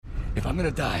I'm gonna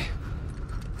die.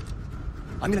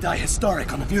 I'm gonna die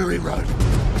historic on the Fury Road.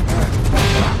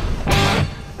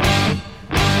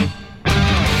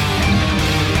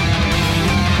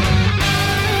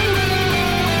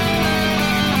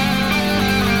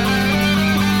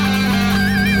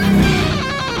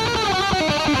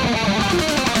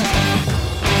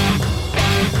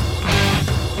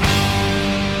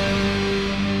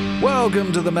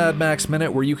 Welcome to the Mad Max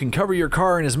Minute, where you can cover your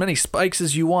car in as many spikes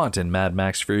as you want in Mad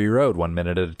Max Fury Road, 1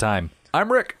 minute at a time.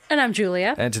 I'm Rick. And I'm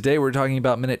Julia. And today we're talking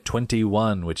about minute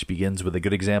 21, which begins with a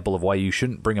good example of why you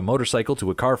shouldn't bring a motorcycle to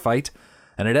a car fight,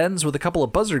 and it ends with a couple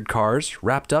of buzzard cars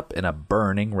wrapped up in a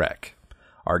burning wreck.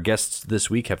 Our guests this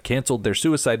week have canceled their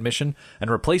suicide mission and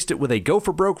replaced it with a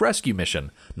go-for-broke rescue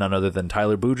mission, none other than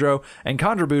Tyler Boudreau and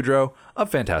Condra Boudreau of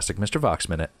Fantastic Mr. Vox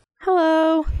Minute.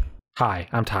 Hello. Hi,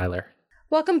 I'm Tyler.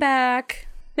 Welcome back.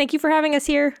 Thank you for having us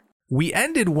here. We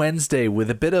ended Wednesday with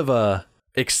a bit of a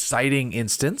exciting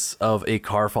instance of a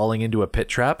car falling into a pit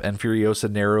trap and Furiosa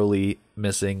narrowly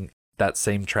missing that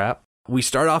same trap. We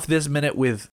start off this minute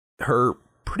with her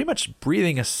pretty much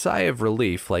breathing a sigh of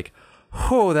relief, like,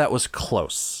 oh, that was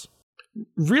close.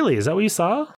 Really? Is that what you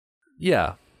saw?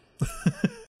 Yeah.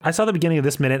 I saw the beginning of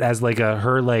this minute as like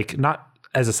her not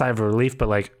as a sigh of relief, but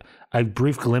like a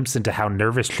brief glimpse into how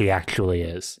nervous she actually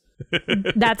is.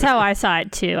 That's how I saw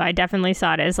it too. I definitely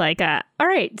saw it as like all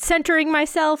right, centering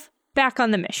myself, back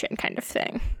on the mission kind of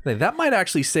thing. That might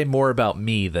actually say more about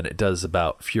me than it does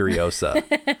about Furiosa.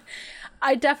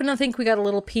 I definitely think we got a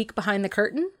little peek behind the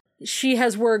curtain. She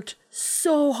has worked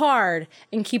so hard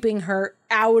in keeping her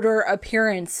outer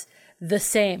appearance the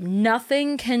same.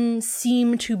 Nothing can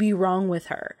seem to be wrong with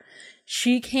her.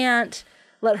 She can't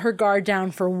let her guard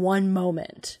down for one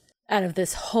moment out of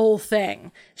this whole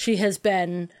thing. She has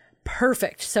been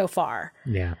perfect so far.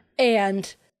 Yeah.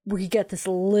 And we get this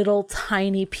little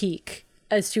tiny peek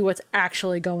as to what's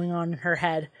actually going on in her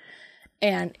head.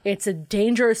 And it's a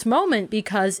dangerous moment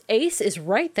because Ace is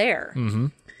right there,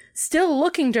 still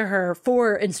looking to her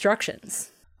for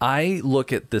instructions. I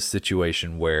look at this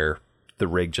situation where the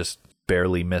rig just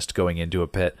barely missed going into a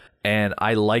pit, and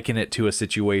I liken it to a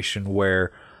situation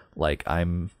where, like,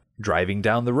 I'm driving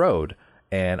down the road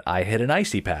and I hit an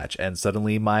icy patch and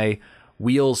suddenly my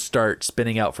wheels start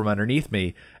spinning out from underneath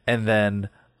me, and then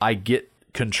I get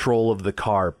control of the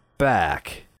car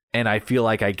back, and I feel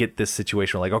like I get this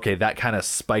situation like, okay, that kind of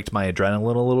spiked my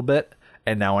adrenaline a little bit,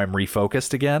 and now I'm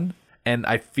refocused again. And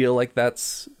I feel like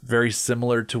that's very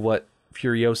similar to what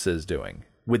Furiosa is doing,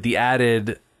 with the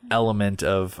added element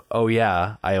of, oh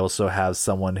yeah, I also have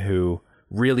someone who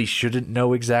really shouldn't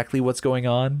know exactly what's going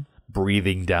on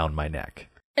breathing down my neck.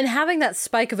 And having that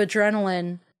spike of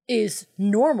adrenaline is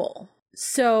normal.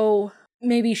 So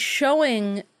maybe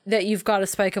showing that you've got a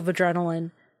spike of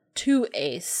adrenaline to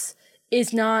Ace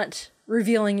is not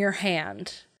revealing your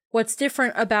hand. What's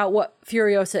different about what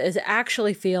Furiosa is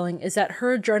actually feeling is that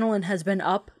her adrenaline has been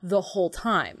up the whole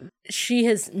time. She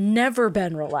has never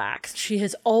been relaxed. She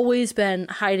has always been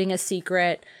hiding a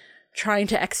secret, trying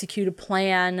to execute a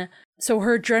plan. So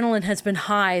her adrenaline has been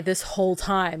high this whole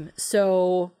time.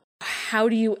 So how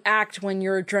do you act when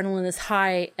your adrenaline is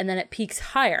high and then it peaks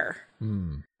higher?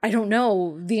 I don't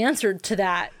know the answer to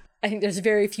that. I think there's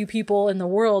very few people in the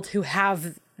world who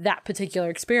have that particular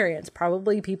experience.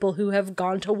 Probably people who have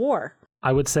gone to war.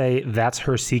 I would say that's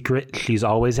her secret. She's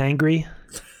always angry.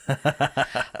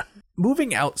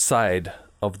 Moving outside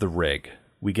of the rig,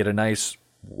 we get a nice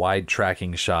wide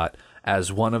tracking shot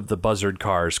as one of the buzzard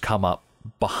cars come up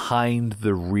behind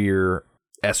the rear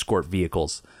escort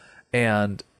vehicles.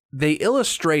 And they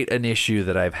illustrate an issue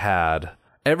that I've had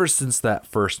ever since that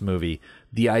first movie.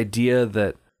 The idea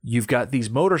that you've got these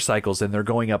motorcycles and they're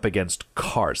going up against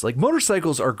cars. Like,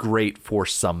 motorcycles are great for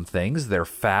some things. They're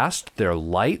fast, they're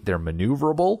light, they're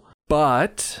maneuverable.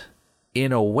 But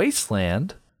in a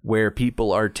wasteland where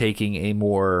people are taking a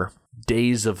more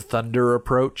Days of Thunder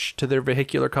approach to their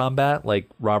vehicular combat, like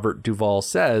Robert Duvall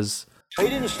says, he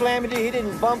didn't slam you, he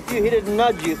didn't bump you, he didn't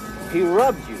nudge you, he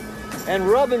rubbed you. And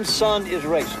rubbing, son, is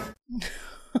racing.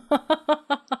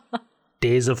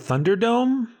 Days of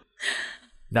Thunderdome?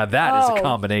 now that is a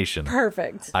combination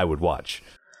Perfect. I would watch.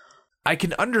 I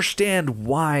can understand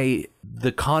why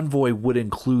the convoy would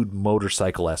include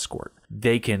motorcycle escort.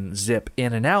 They can zip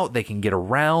in and out, they can get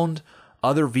around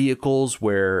other vehicles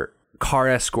where car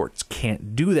escorts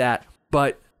can't do that,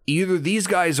 but either these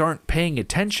guys aren't paying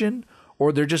attention,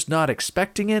 or they're just not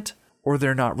expecting it, or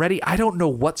they're not ready. I don't know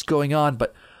what's going on,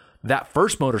 but that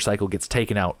first motorcycle gets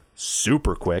taken out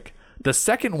super quick. The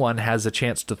second one has a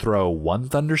chance to throw one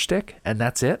thunderstick, and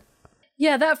that's it.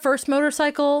 Yeah, that first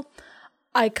motorcycle,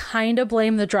 I kind of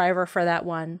blame the driver for that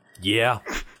one. Yeah.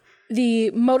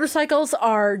 The motorcycles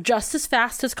are just as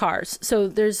fast as cars, so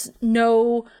there's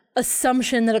no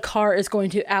assumption that a car is going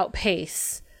to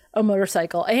outpace a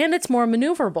motorcycle, and it's more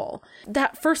maneuverable.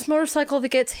 That first motorcycle that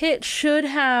gets hit should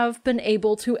have been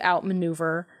able to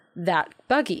outmaneuver that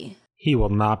buggy. He will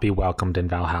not be welcomed in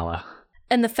Valhalla.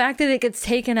 And the fact that it gets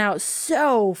taken out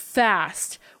so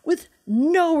fast with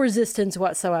no resistance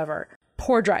whatsoever.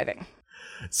 Poor driving.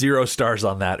 0 stars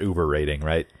on that Uber rating,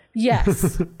 right?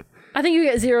 Yes. I think you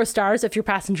get 0 stars if your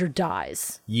passenger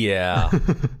dies. Yeah.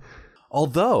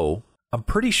 Although, I'm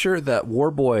pretty sure that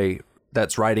Warboy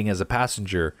that's riding as a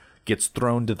passenger gets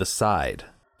thrown to the side.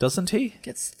 Doesn't he?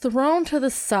 Gets thrown to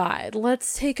the side.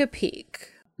 Let's take a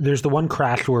peek. There's the one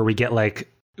crash where we get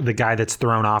like the guy that's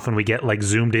thrown off and we get like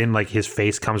zoomed in, like his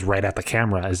face comes right at the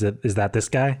camera. Is that this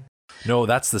guy? No,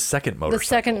 that's the second motorcycle. The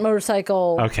second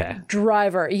motorcycle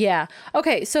driver. Yeah.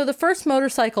 Okay, so the first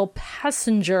motorcycle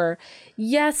passenger,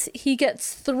 yes, he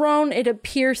gets thrown. It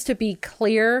appears to be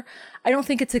clear. I don't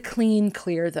think it's a clean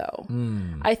clear, though.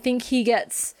 I think he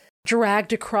gets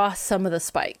dragged across some of the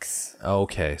spikes.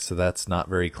 Okay, so that's not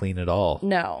very clean at all.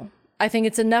 No. I think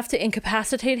it's enough to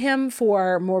incapacitate him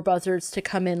for more buzzards to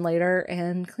come in later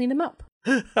and clean him up.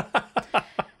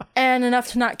 And enough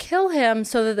to not kill him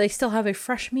so that they still have a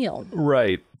fresh meal.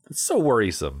 Right. It's so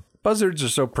worrisome. Buzzards are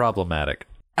so problematic.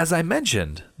 As I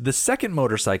mentioned, the second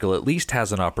motorcycle at least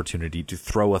has an opportunity to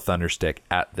throw a thunderstick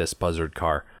at this buzzard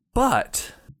car.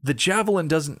 But the javelin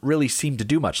doesn't really seem to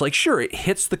do much. Like, sure, it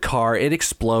hits the car, it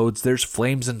explodes, there's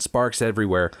flames and sparks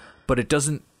everywhere, but it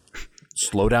doesn't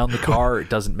slow down the car, it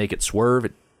doesn't make it swerve,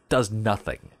 it does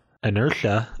nothing.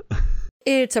 Inertia.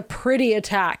 It's a pretty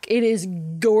attack. It is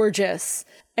gorgeous.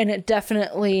 And it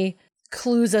definitely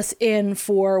clues us in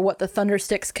for what the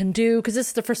Thundersticks can do, because this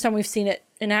is the first time we've seen it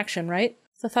in action, right?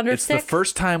 The Thunderstick? It's the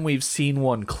first time we've seen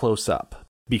one close up,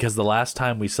 because the last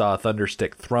time we saw a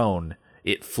Thunderstick thrown,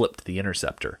 it flipped the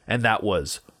Interceptor, and that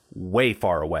was way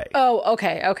far away. Oh,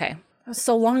 okay. That was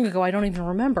so long ago, I don't even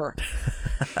remember.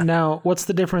 Now, what's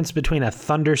the difference between a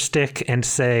Thunderstick and,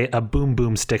 say, a Boom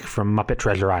Boom Stick from Muppet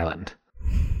Treasure Island?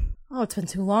 Oh, it's been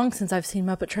too long since I've seen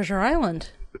Muppet Treasure Island.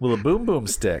 Well, a Boom Boom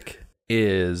Stick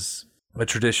is a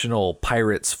traditional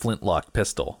pirate's flintlock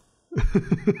pistol,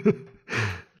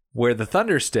 where the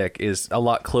Thunderstick is a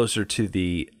lot closer to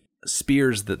the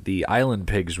spears that the island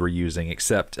pigs were using,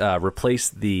 except replace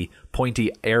the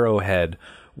pointy arrowhead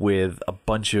with a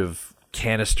bunch of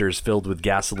canisters filled with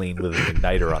gasoline with an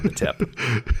igniter on the tip.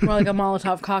 More like a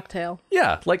Molotov cocktail.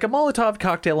 Yeah, like a Molotov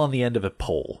cocktail on the end of a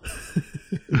pole.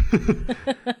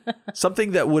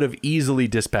 Something that would have easily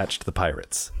dispatched the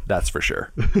pirates, that's for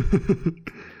sure.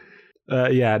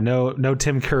 No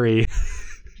Tim Curry.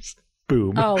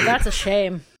 Boom. Oh, that's a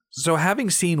shame. So having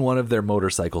seen one of their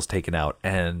motorcycles taken out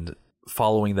and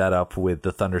following that up with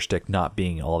the Thunderstick not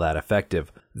being all that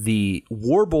effective, the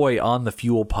Warboy on the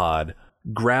fuel pod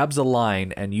grabs a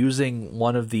line and using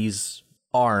one of these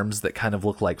arms that kind of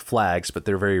look like flags, but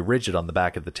they're very rigid on the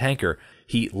back of the tanker,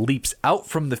 he leaps out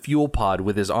from the fuel pod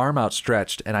with his arm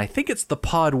outstretched, and I think it's the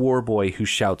pod Warboy who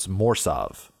shouts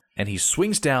Morsov. And he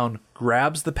swings down,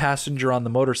 grabs the passenger on the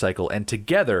motorcycle, and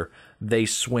together they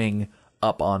swing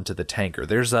up onto the tanker.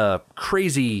 There's a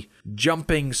crazy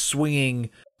jumping, swinging,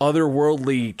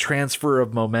 otherworldly transfer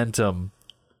of momentum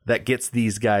that gets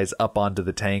these guys up onto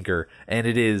the tanker, and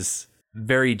it is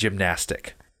very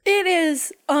gymnastic. It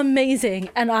is amazing,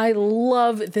 and I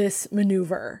love this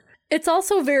maneuver. It's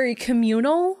also very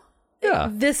communal. Yeah.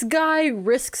 This guy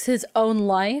risks his own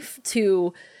life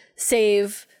to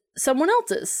save someone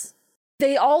else's.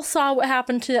 They all saw what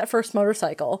happened to that first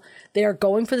motorcycle. They are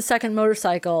going for the second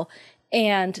motorcycle,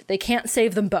 and they can't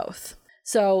save them both.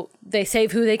 So they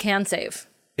save who they can save.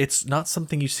 It's not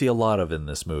something you see a lot of in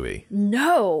this movie.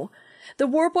 No. The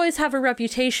Warboys have a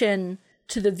reputation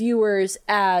to the viewers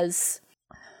as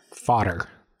fodder.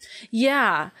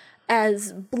 Yeah,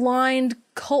 as blind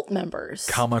cult members.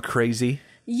 Comma crazy.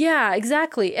 Yeah,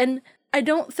 exactly. And I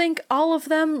don't think all of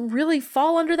them really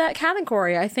fall under that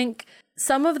category. I think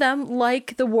some of them,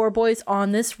 like the Warboys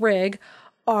on this rig,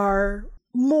 are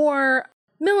more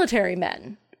military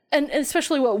men. And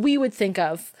especially what we would think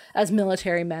of as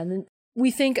military men.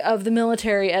 We think of the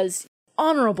military as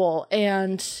honorable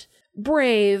and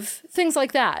brave, things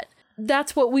like that.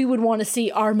 That's what we would want to see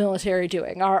our military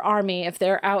doing, our army, if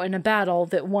they're out in a battle,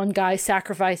 that one guy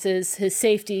sacrifices his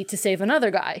safety to save another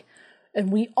guy.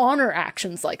 And we honor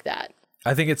actions like that.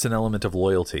 I think it's an element of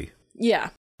loyalty. Yeah.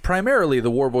 Primarily, the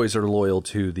Warboys are loyal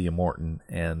to the Immortan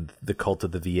and the cult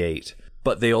of the V8,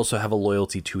 but they also have a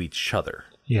loyalty to each other.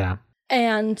 Yeah.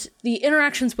 And the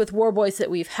interactions with Warboys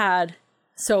that we've had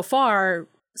so far,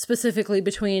 specifically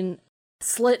between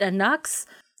Slit and Nux,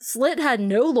 Slit had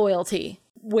no loyalty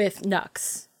with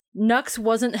Nux. Nux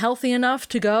wasn't healthy enough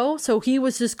to go, so he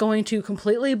was just going to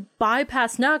completely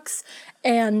bypass Nux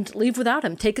and leave without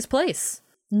him, take his place.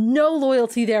 No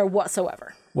loyalty there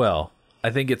whatsoever. Well, I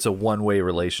think it's a one-way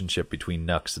relationship between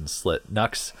Nux and Slit.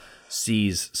 Nux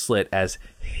sees Slit as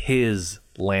his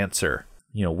Lancer.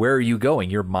 You know, where are you going?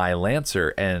 You're my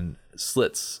Lancer. And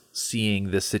Slit's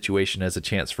seeing this situation as a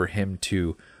chance for him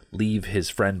to leave his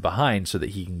friend behind so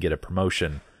that he can get a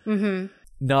promotion. Mm-hmm.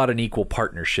 Not an equal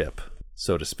partnership,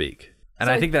 so to speak. And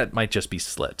I think that might just be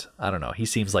Slit. I don't know. He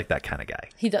seems like that kind of guy.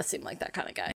 He does seem like that kind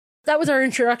of guy. That was our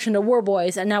introduction to War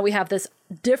Boys, and now we have this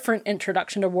different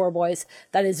introduction to War Boys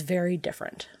that is very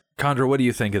different. Condra, what do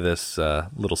you think of this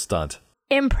little stunt?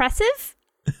 Impressive.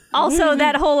 Also,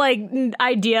 that whole like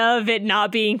idea of it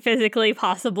not being physically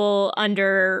possible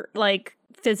under like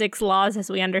physics laws as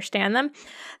we understand them.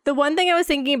 The one thing I was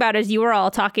thinking about as you were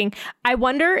all talking, I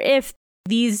wonder if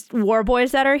these war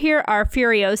boys that are here are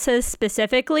Furiosas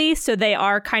specifically, so they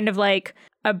are kind of like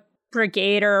a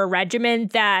brigade or a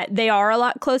regiment that they are a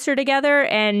lot closer together,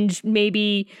 and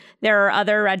maybe there are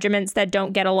other regiments that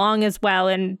don't get along as well,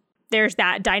 and there's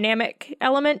that dynamic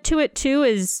element to it too,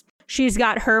 is she's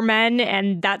got her men,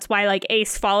 and that's why like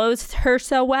Ace follows her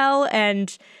so well,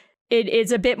 and it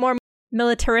is a bit more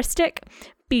militaristic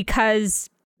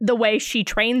because the way she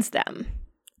trains them,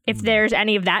 if there's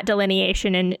any of that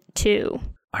delineation in it too.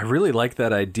 I really like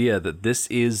that idea that this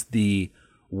is the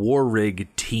War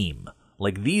Rig team.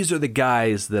 Like, these are the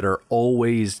guys that are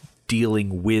always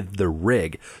dealing with the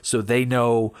rig, so they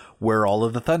know where all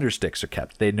of the thundersticks are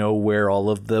kept. They know where all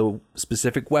of the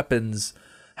specific weapons,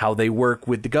 how they work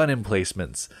with the gun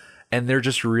emplacements, and they're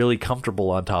just really comfortable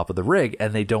on top of the rig,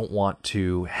 and they don't want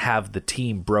to have the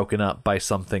team broken up by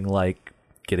something like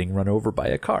getting run over by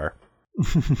a car.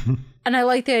 And I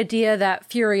like the idea that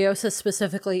Furiosa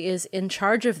specifically is in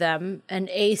charge of them, and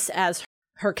Ace as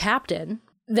her captain,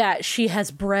 that she has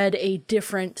bred a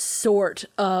different sort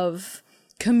of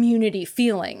community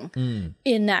feeling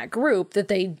in that group, that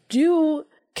they do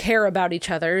care about each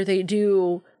other. They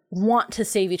do want to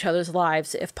save each other's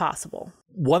lives if possible.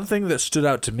 One thing that stood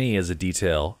out to me as a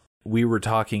detail, we were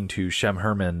talking to Shem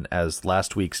Herman as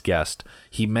last week's guest.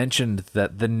 He mentioned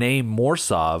that the name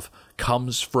Morsov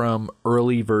comes from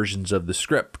early versions of the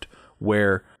script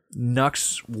where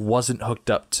Nux wasn't hooked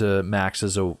up to Max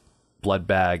as a blood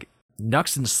bag.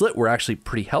 Nux and Slit were actually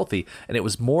pretty healthy, and it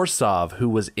was Morsov who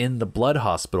was in the blood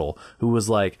hospital who was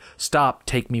like, stop,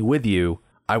 take me with you.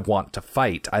 I want to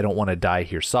fight. I don't want to die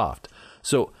here soft.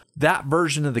 So that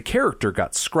version of the character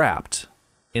got scrapped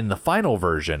in the final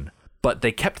version, but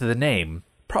they kept the name,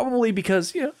 probably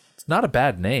because, you know, it's not a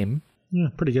bad name. Yeah,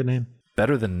 pretty good name.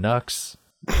 Better than Nux.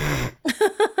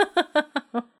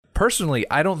 Personally,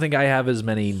 I don't think I have as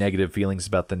many negative feelings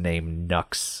about the name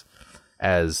Nux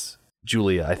as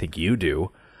Julia, I think you do.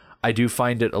 I do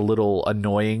find it a little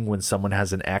annoying when someone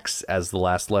has an X as the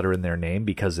last letter in their name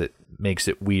because it makes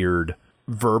it weird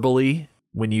verbally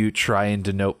when you try and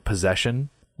denote possession,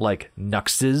 like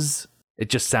Nuxes. It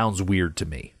just sounds weird to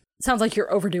me. Sounds like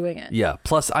you're overdoing it. Yeah,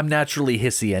 plus I'm naturally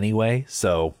hissy anyway,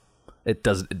 so it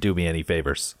doesn't do me any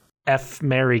favors. F,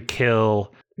 Marry,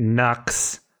 Kill,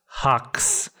 Nux,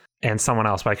 Hux, and someone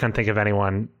else, but I couldn't think of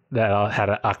anyone that had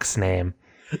an Ux name.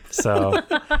 So,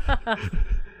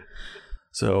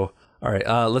 all right,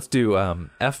 let's do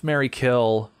F, Marry,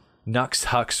 Kill, Nux,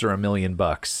 Hux, or $1 million.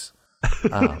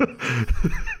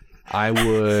 I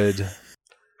would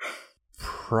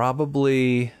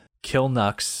probably kill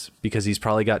Nux because he's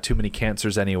probably got too many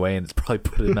cancers anyway, and it's probably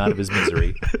put him out of his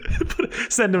misery.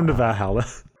 Send him to Valhalla.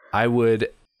 I would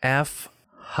F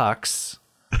Hux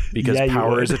because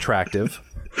power is attractive,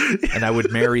 and I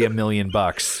would marry $1 million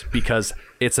because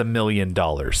it's $1 million.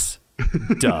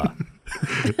 Duh.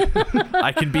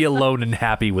 I can be alone and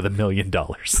happy with $1 million.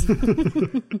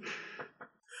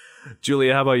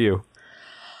 Julia, how about you?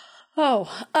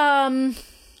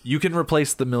 You can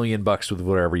replace the $1 million with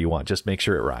whatever you want. Just make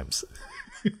sure it rhymes.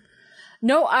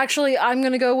 No, actually, I'm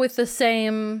going to go with the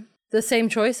same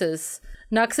choices.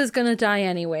 Nux is going to die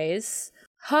anyways.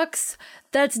 Hux,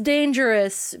 that's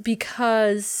dangerous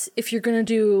because if you're going to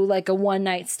do like a one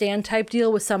night stand type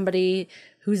deal with somebody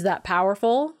who's that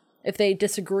powerful, if they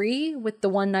disagree with the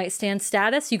one night stand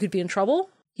status, you could be in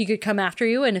trouble. He could come after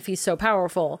you, and if he's so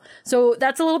powerful. So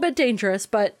that's a little bit dangerous,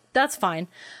 but that's fine.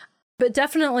 But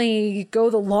definitely go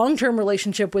the long-term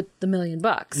relationship with the $1 million.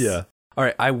 Yeah. All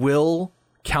right. I will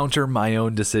counter my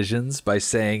own decisions by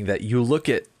saying that you look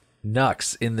at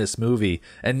Nux in this movie,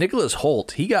 and Nicholas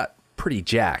Hoult, he got pretty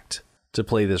jacked to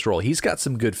play this role. He's got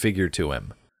some good figure to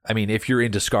him. I mean, if you're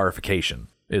into scarification,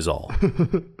 is all.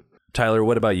 Tyler,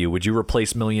 what about you? Would you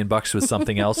replace $1 million with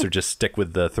something else or just stick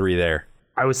with the 3 there?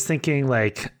 I was thinking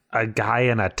like a guy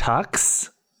in a tux.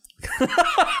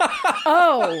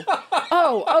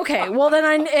 Oh, okay. Well,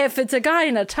 then if it's a guy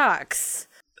in a tux,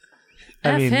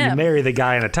 I mean, him. you marry the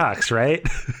guy in a tux, right?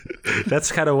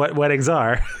 That's kind of what weddings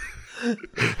are.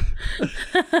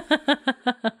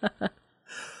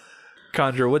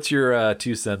 Chandra, what's your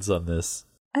 2 cents on this?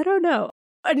 I don't know.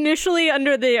 Initially,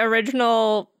 under the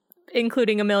original,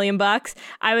 including $1 million,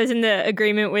 I was in the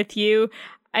agreement with you.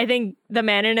 I think the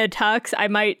man in a tux, I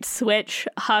might switch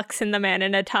Hux and the man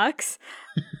in a tux.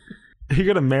 You're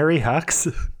going to marry Hux?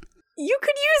 You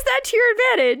could use that to your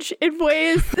advantage in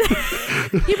ways.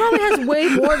 He probably has way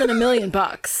more than $1 million.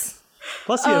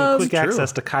 Plus, you have quick true.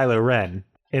 access to Kylo Ren.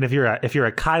 And if you're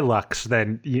a Kylux,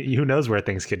 then who knows where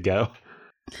things could go.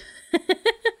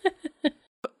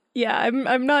 Yeah,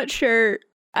 I'm not sure.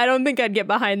 I don't think I'd get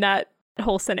behind that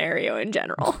whole scenario in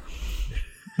general.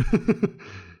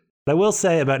 I will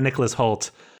say about Nicholas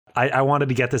Hoult, I wanted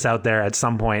to get this out there at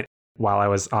some point while I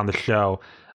was on the show.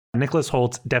 Nicholas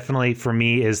Hoult definitely, for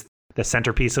me, is the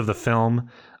centerpiece of the film.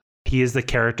 He is the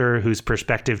character whose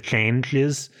perspective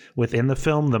changes within the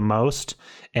film the most.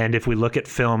 And if we look at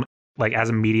film like as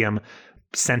a medium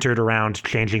centered around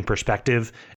changing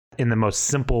perspective in the most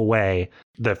simple way,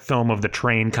 the film of the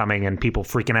train coming and people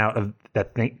freaking out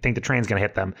that think the train's going to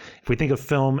hit them. If we think of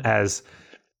film as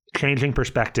changing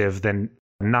perspective, then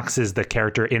Nux is the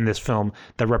character in this film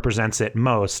that represents it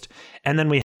most. And then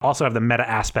we also have the meta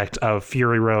aspect of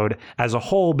Fury Road as a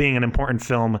whole being an important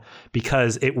film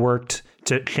because it worked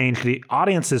to change the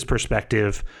audience's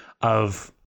perspective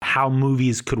of how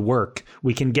movies could work.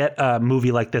 We can get a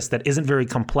movie like this that isn't very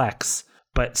complex,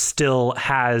 but still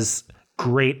has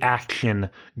great action,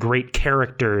 great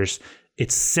characters.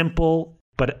 It's simple,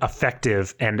 but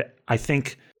effective. And I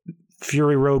think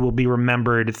Fury Road will be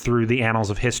remembered through the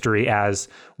annals of history as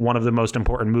one of the most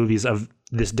important movies of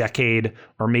this decade,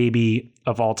 or maybe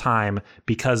of all time,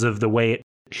 because of the way it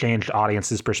changed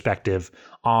audiences' perspective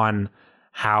on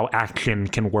how action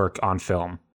can work on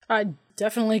film. I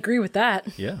definitely agree with that.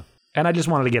 Yeah. And I just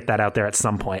wanted to get that out there at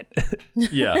some point.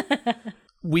 Yeah.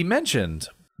 We mentioned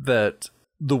that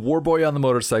the war boy on the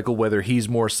motorcycle, whether he's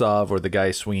Morsov or the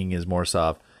guy swinging is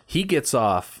Morsov, he gets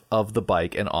off of the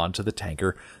bike and onto the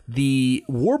tanker. The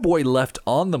war boy left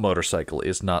on the motorcycle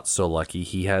is not so lucky.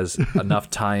 He has enough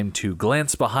time to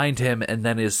glance behind him and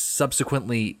then is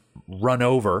subsequently run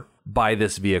over by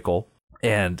this vehicle.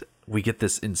 And we get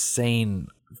this insane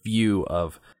view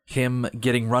of him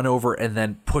getting run over and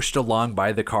then pushed along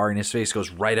by the car, and his face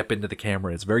goes right up into the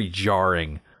camera. It's very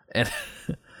jarring. And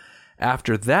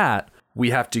after that, we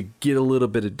have to get a little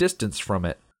bit of distance from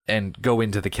it and go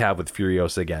into the cab with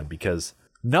Furiosa again, because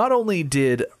not only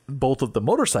did both of the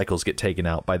motorcycles get taken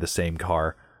out by the same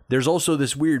car, there's also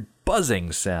this weird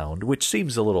buzzing sound, which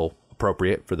seems a little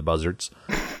appropriate for the buzzards.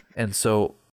 And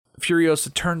so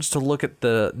Furiosa turns to look at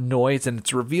the noise, and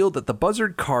it's revealed that the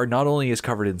buzzard car not only is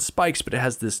covered in spikes, but it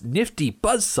has this nifty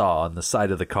buzzsaw on the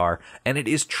side of the car, and it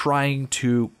is trying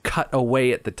to cut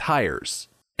away at the tires.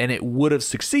 And it would have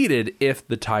succeeded if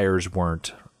the tires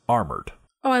weren't armored.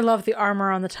 Oh, I love the armor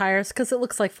on the tires because it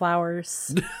looks like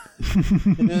flowers.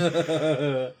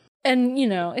 And, you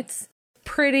know, it's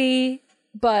pretty,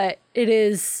 but it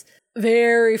is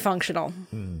very functional.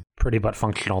 Pretty but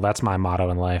functional. That's my motto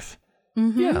in life.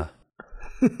 Mm-hmm. Yeah.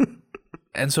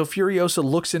 And so Furiosa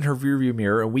looks in her rearview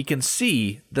mirror, and we can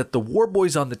see that the war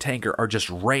boys on the tanker are just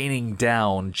raining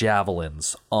down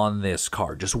javelins on this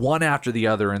car, just one after the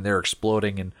other, and they're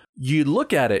exploding. And you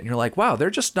look at it and you're like, wow, they're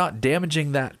just not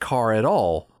damaging that car at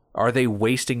all. Are they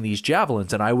wasting these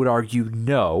javelins? And I would argue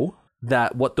no,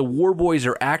 that what the war boys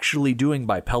are actually doing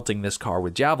by pelting this car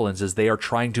with javelins is they are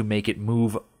trying to make it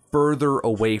move further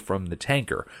away from the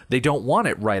tanker. They don't want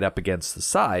it right up against the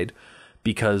side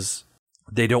because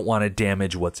they don't want to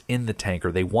damage what's in the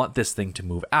tanker. They want this thing to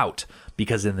move out,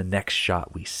 because in the next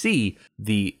shot we see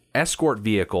the escort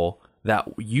vehicle that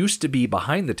used to be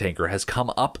behind the tanker has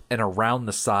come up and around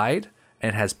the side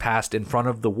and has passed in front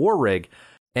of the war rig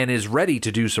and is ready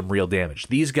to do some real damage.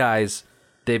 These guys,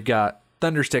 they've got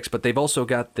thundersticks, but they've also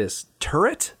got this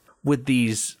turret with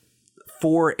these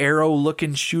 4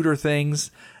 arrow-looking shooter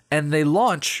things, and they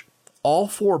launch all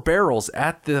 4 barrels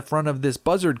at the front of this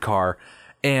buzzard car,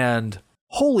 and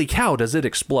holy cow, does it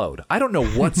explode. I don't know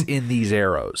what's in these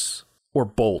arrows or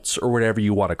bolts or whatever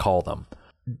you want to call them,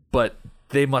 but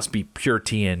they must be pure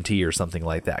TNT or something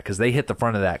like that, because they hit the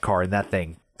front of that car and that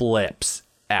thing flips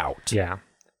out. Yeah.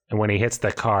 And when he hits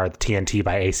the car, the TNT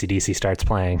by AC/DC starts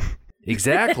playing.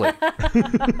 Exactly.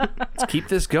 Let's keep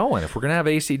this going. If we're going to have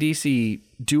AC/DC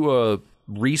do a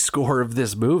rescore of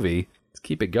this movie. Let's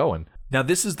keep it going. Now,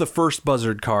 this is the first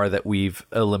Buzzard car that we've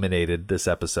eliminated this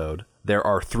episode. There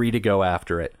are 3 to go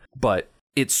after it, but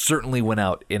it certainly went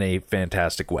out in a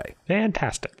fantastic way.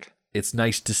 Fantastic. It's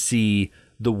nice to see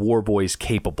the War Boys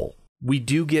capable. We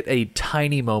do get a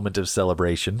tiny moment of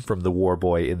celebration from the War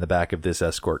Boy in the back of this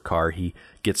escort car. He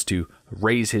gets to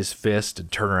raise his fist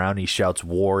and turn around. He shouts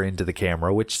war into the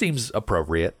camera, which seems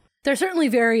appropriate. They're certainly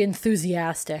very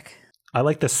enthusiastic. I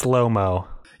like the slow-mo.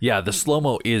 Yeah, the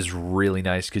slow-mo is really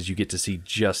nice because you get to see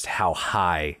just how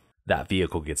high that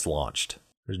vehicle gets launched.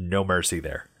 There's no mercy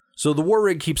there. So the war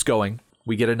rig keeps going.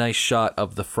 We get a nice shot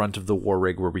of the front of the war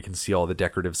rig where we can see all the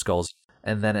decorative skulls.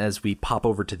 And then as we pop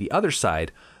over to the other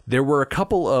side, there were a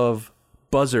couple of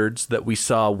buzzards that we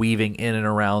saw weaving in and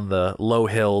around the low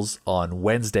hills on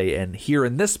Wednesday. And here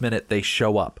in this minute, they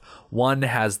show up. One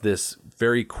has this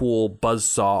very cool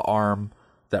buzzsaw arm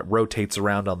that rotates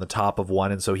around on the top of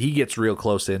one. And so he gets real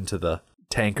close into the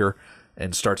tanker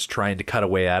and starts trying to cut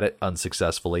away at it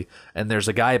unsuccessfully. And there's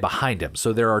a guy behind him.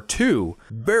 So there are 2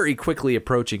 very quickly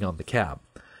approaching on the cab.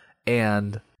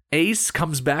 And Ace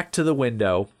comes back to the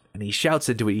window and he shouts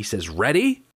into it. He says,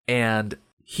 "Ready?" And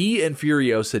he and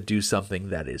Furiosa do something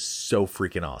that is so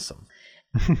freaking awesome.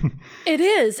 It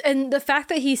is. And the fact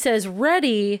that he says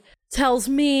ready tells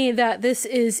me that this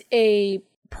is a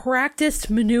practiced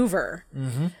maneuver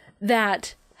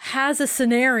that has a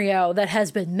scenario that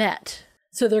has been met.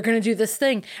 So they're going to do this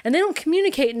thing. And they don't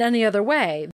communicate in any other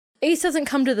way. Ace doesn't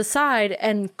come to the side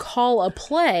and call a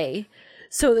play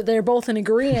so that they're both in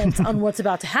agreement on what's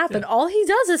about to happen. All he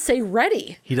does is say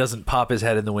ready. He doesn't pop his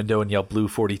head in the window and yell Blue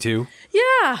 42.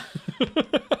 Yeah.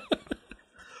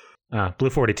 Blue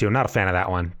 42, not a fan of that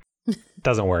one.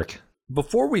 Doesn't work.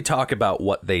 Before we talk about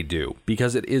what they do,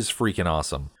 because it is freaking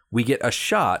awesome, we get a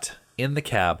shot in the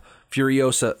cab.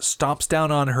 Furiosa stomps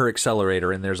down on her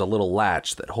accelerator and there's a little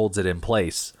latch that holds it in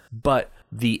place. But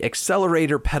the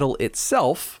accelerator pedal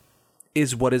itself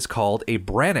is what is called a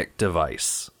Brannock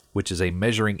device, which is a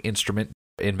measuring instrument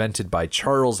invented by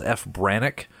Charles F.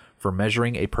 Brannock for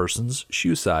measuring a person's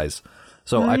shoe size.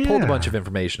 So I pulled a bunch of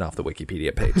information off the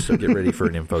Wikipedia page, so get ready for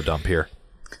an info dump here.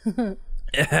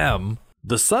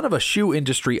 The son of a shoe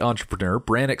industry entrepreneur,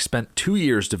 Brannock spent 2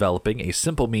 years developing a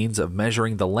simple means of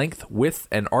measuring the length, width,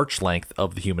 and arch length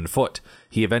of the human foot.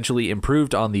 He eventually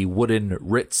improved on the wooden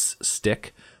Ritz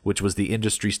stick, which was the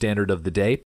industry standard of the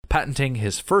day, patenting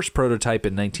his first prototype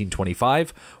in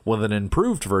 1925, with an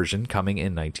improved version coming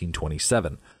in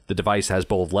 1927. The device has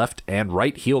both left and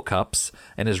right heel cups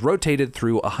and is rotated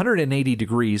through 180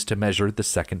 degrees to measure the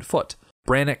second foot.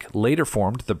 Brannock later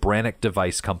formed the Brannock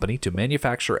Device Company to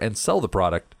manufacture and sell the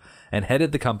product, and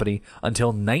headed the company until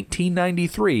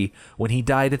 1993, when he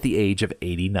died at the age of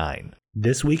 89.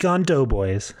 This week on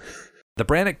Doughboys. The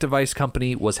Brannock Device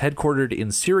Company was headquartered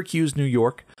in Syracuse, New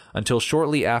York, until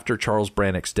shortly after Charles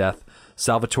Brannock's death.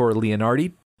 Salvatore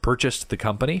Leonardi purchased the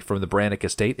company from the Brannock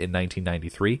estate in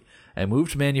 1993 and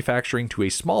moved manufacturing to a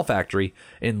small factory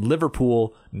in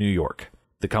Liverpool, New York.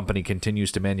 The company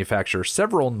continues to manufacture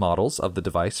several models of the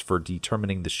device for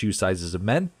determining the shoe sizes of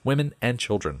men, women, and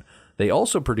children. They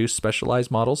also produce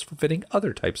specialized models for fitting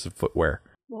other types of footwear.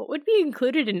 What would be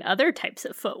included in other types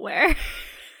of footwear?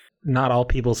 Not all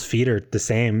people's feet are the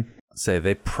same. Say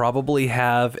they probably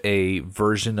have a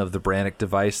version of the Brannock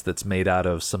device that's made out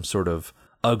of some sort of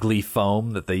ugly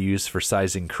foam that they use for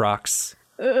sizing Crocs.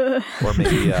 Or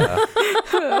maybe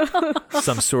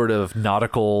some sort of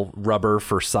nautical rubber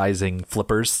for sizing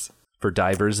flippers for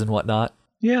divers and whatnot.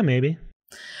 Yeah, maybe.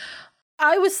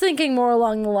 I was thinking more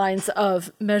along the lines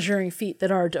of measuring feet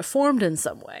that are deformed in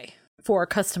some way for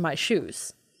customized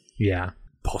shoes. Yeah.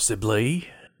 Possibly.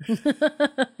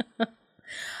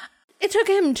 It took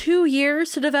him 2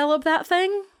 years to develop that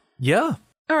thing? Yeah.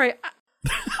 All right.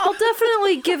 I'll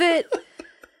definitely give it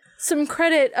some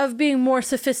credit of being more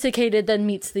sophisticated than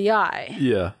meets the eye.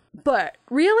 Yeah. But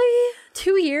really?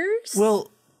 2 years? Well,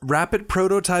 rapid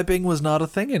prototyping was not a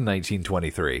thing in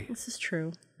 1923. This is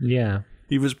true. Yeah.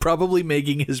 He was probably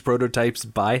making his prototypes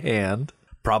by hand,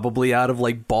 probably out of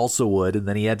like balsa wood, and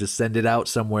then he had to send it out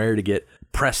somewhere to get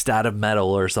pressed out of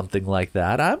metal or something like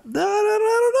that. I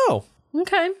don't know.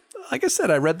 Okay. Like I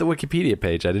said, I read the Wikipedia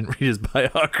page. I didn't read his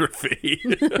biography.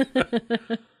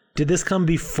 Did this come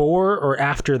before or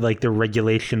after like the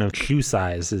regulation of shoe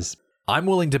sizes? I'm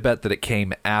willing to bet that it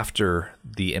came after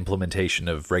the implementation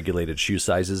of regulated shoe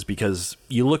sizes, because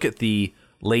you look at the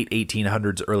late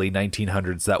 1800s, early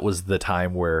 1900s, that was the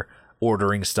time where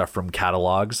ordering stuff from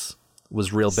catalogs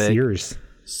was real big. Sears.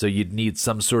 So you'd need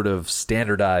some sort of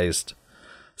standardized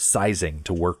sizing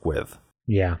to work with.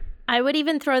 Yeah. I would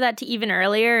even throw that to even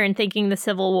earlier and thinking the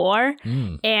Civil War.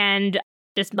 And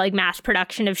just like mass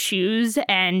production of shoes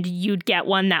and you'd get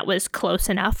one that was close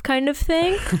enough kind of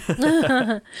thing.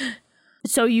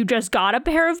 So you just got a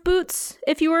pair of boots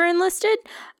if you were enlisted.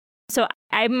 So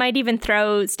I might even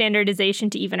throw standardization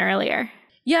to even earlier.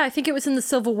 Yeah, I think it was in the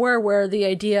Civil War where the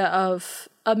idea of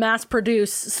a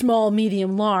mass-produced small,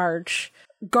 medium, large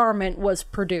garment was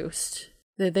produced.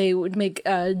 That they would make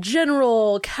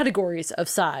general categories of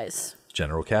size.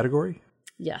 General category?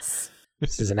 Yes.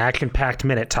 This is an action-packed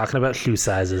minute talking about shoe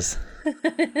sizes.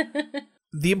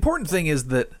 The important thing is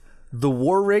that the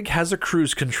war rig has a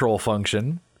cruise control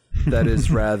function that is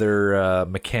rather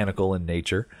mechanical in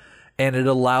nature, and it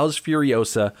allows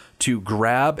Furiosa to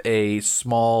grab a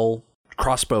small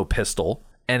crossbow pistol,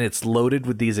 and it's loaded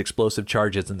with these explosive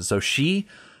charges. And so she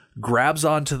grabs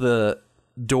onto the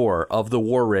door of the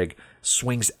war rig,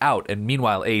 swings out, and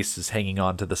meanwhile Ace is hanging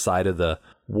on to the side of the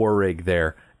war rig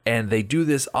there. And they do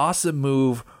this awesome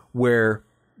move where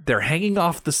they're hanging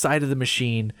off the side of the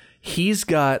machine. He's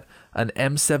got an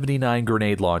M79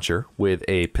 grenade launcher with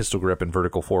a pistol grip and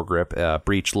vertical foregrip,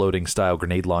 breech loading style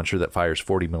grenade launcher that fires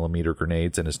 40mm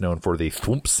grenades and is known for the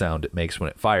thwomp sound it makes when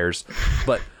it fires.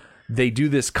 But they do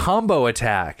this combo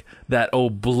attack that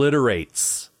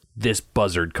obliterates this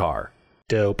buzzard car.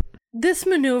 Dope. This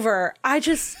maneuver, I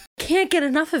just can't get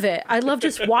enough of it. I love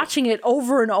just watching it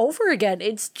over and over again.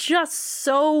 It's just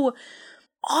so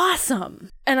awesome.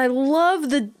 And I love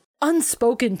the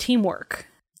unspoken teamwork.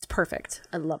 It's perfect.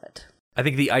 I love it. I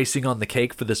think the icing on the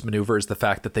cake for this maneuver is the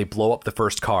fact that they blow up the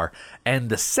first car and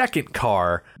the second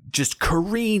car just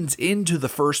careens into the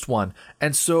first one.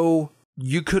 And so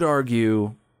you could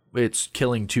argue it's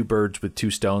killing two birds with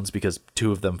two stones because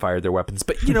two of them fired their weapons.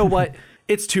 But you know what?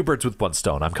 It's two birds with one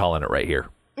stone. I'm calling it right here.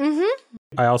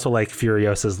 Mm-hmm. I also like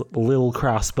Furiosa's little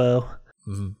crossbow.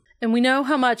 Mm-hmm. And we know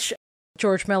how much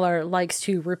George Miller likes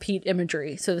to repeat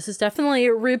imagery. So this is definitely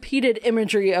a repeated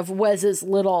imagery of Wes's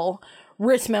little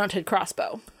wrist-mounted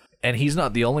crossbow. And he's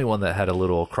not the only one that had a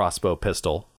little crossbow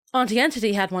pistol. Auntie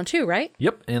Entity had one too, right?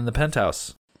 Yep, in the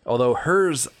penthouse. Although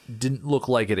hers didn't look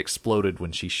like it exploded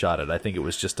when she shot it. I think it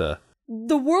was just a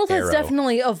The world has arrow.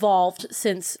 definitely evolved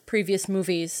since previous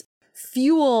movies.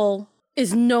 Fuel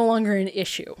is no longer an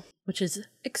issue, which is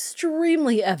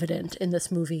extremely evident in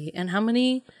this movie, and how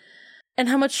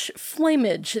much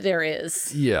flamage there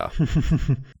is. Yeah,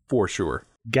 for sure.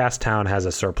 Gastown has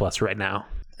a surplus right now.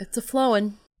 It's a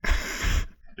flowing.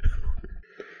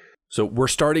 So we're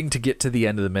starting to get to the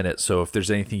end of the minute. So if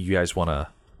there's anything you guys want to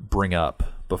bring up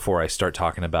before I start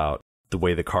talking about the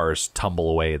way the cars tumble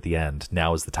away at the end,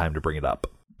 now is the time to bring it up.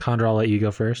 Condra, I'll let you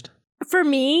go first. For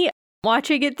me,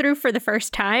 watching it through for the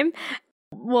first time,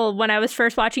 well, when I was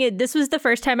first watching it, this was the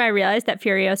first time I realized that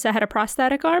Furiosa had a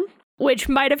prosthetic arm, which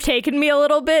might have taken me a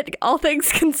little bit, all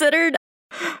things considered.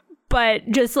 But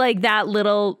just like that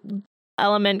little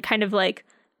element, kind of like,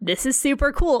 this is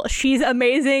super cool. She's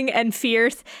amazing and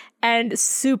fierce and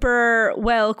super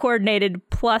well coordinated.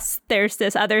 Plus, there's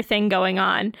this other thing going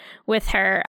on with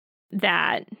her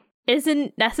that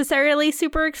isn't necessarily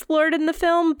super explored in the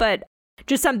film, but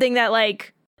just something that,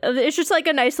 like, it's just like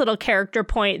a nice little character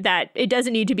point that it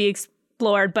doesn't need to be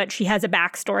explored, but she has a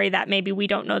backstory that maybe we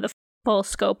don't know the full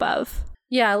scope of.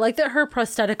 Yeah, I like that her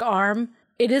prosthetic arm,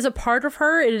 it is a part of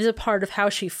her, it is a part of how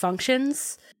she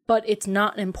functions, but it's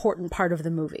not an important part of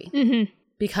the movie. Mm-hmm.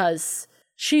 Because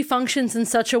she functions in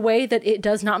such a way that it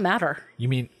does not matter. You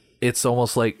mean it's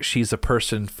almost like she's a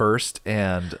person first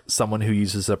and someone who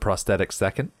uses a prosthetic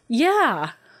second?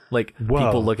 Yeah. Like, Whoa.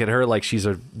 people look at her like she's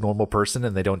a normal person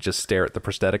and they don't just stare at the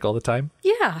prosthetic all the time?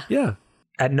 Yeah. Yeah.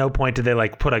 At no point did they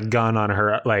like put a gun on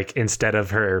her, like instead of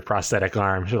her prosthetic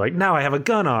arm. She's like, now I have a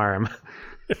gun arm.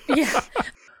 Yeah.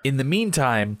 In the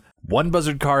meantime, one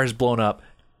buzzard car has blown up.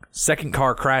 Second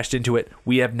car crashed into it.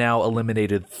 We have now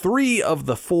eliminated 3 of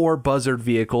the 4 buzzard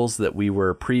vehicles that we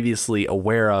were previously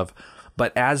aware of.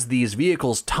 But as these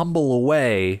vehicles tumble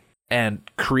away and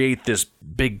create this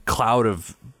big cloud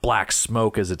of black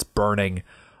smoke as it's burning,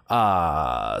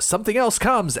 something else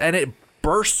comes and it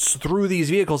bursts through these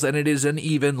vehicles, and it is an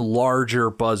even larger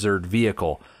buzzard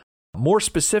vehicle. More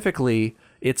specifically,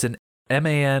 it's an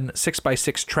MAN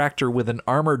 6x6 tractor with an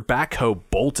armored backhoe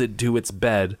bolted to its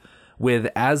bed with,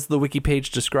 as the wiki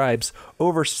page describes,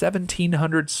 over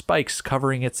 1,700 spikes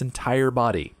covering its entire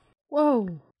body.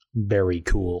 Whoa. Very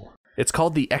cool. It's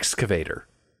called the Excavator.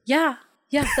 Yeah.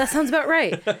 Yeah, that sounds about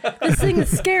right. This thing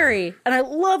is scary, and I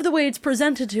love the way it's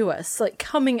presented to us, like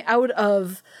coming out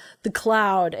of the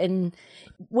cloud. And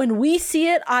when we see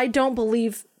it, I don't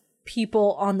believe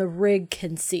people on the rig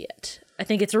can see it. I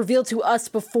think it's revealed to us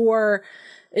before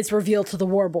it's revealed to the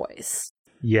war boys.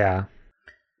 Yeah.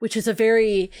 which is a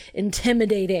very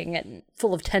intimidating and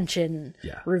full of tension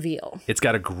reveal. It's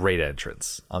got a great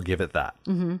entrance. I'll give it that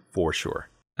for sure.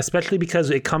 Especially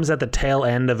because it comes at the tail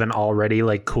end of an already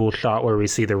like cool shot where we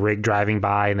see the rig driving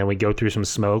by and then we go through some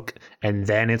smoke and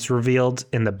then it's revealed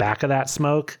in the back of that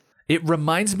smoke. It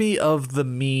reminds me of the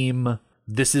meme,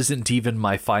 "This isn't even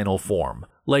my final form."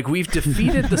 Like, we've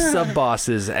defeated the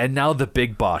sub-bosses and now the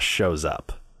big boss shows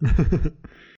up.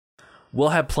 We'll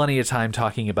have plenty of time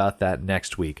talking about that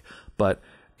next week. But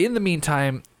in the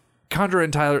meantime, Chandra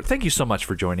and Tyler, thank you so much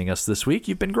for joining us this week.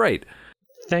 You've been great.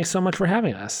 Thanks so much for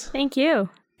having us. Thank you.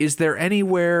 Is there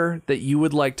anywhere that you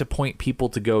would like to point people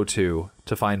to go to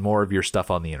find more of your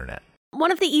stuff on the internet?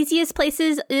 One of the easiest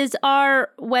places is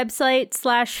our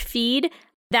website/feed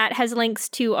that has links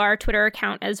to our Twitter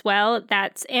account as well.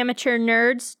 That's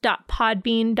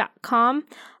amateurnerds.podbean.com.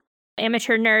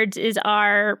 Amateur Nerds is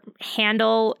our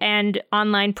handle and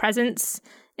online presence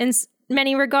in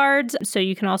many regards. So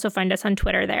you can also find us on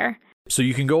Twitter there. So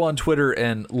you can go on Twitter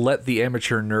and let the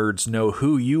amateur nerds know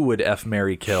who you would F,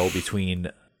 marry, kill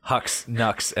between Hux,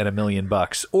 Nux, and $1 million,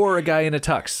 or a guy in a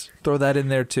tux. Throw that in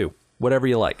there too. Whatever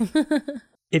you like.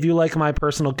 If you like my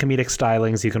personal comedic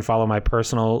stylings, you can follow my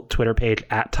personal Twitter page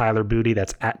at Tyler Boudy.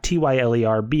 That's at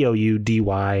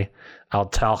TYLERBOUDY. I'll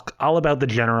talk all about the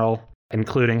General,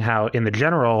 including how in the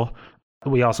General,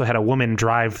 we also had a woman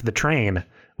drive the train,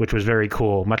 which was very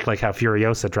cool, much like how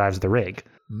Furiosa drives the rig.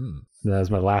 That was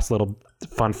my last little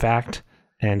fun fact.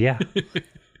 And yeah.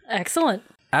 Excellent.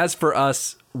 As for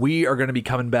us, we are going to be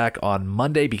coming back on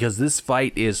Monday because this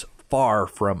fight is far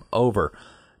from over.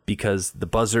 Because the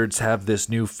Buzzards have this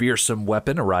new fearsome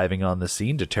weapon arriving on the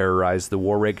scene to terrorize the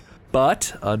war rig.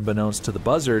 But, unbeknownst to the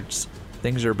Buzzards,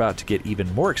 things are about to get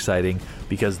even more exciting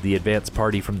because the advance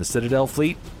party from the Citadel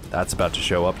fleet, that's about to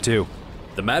show up too.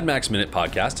 The Mad Max Minute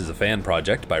podcast is a fan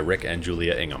project by Rick and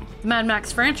Julia Ingham. The Mad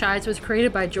Max franchise was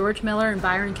created by George Miller and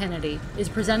Byron Kennedy, is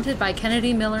presented by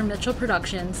Kennedy Miller Mitchell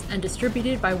Productions, and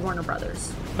distributed by Warner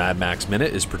Brothers. Mad Max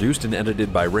Minute is produced and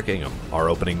edited by Rick Ingham. Our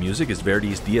opening music is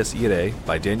Verdi's Dies Irae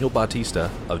by Daniel Bautista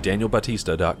of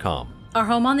danielbautista.com. Our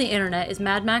home on the internet is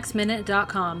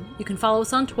madmaxminute.com. You can follow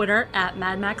us on Twitter at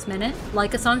madmaxminute,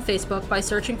 like us on Facebook by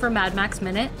searching for Mad Max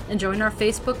Minute, and join our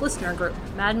Facebook listener group,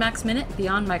 Mad Max Minute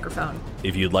Beyond Microphone.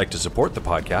 If you'd like to support the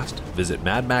podcast, visit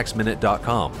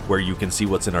madmaxminute.com, where you can see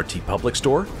what's in our TeePublic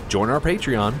store, join our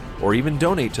Patreon, or even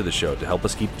donate to the show to help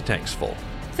us keep the tanks full.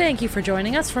 Thank you for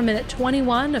joining us for Minute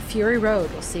 21 of Fury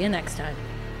Road. We'll see you next time.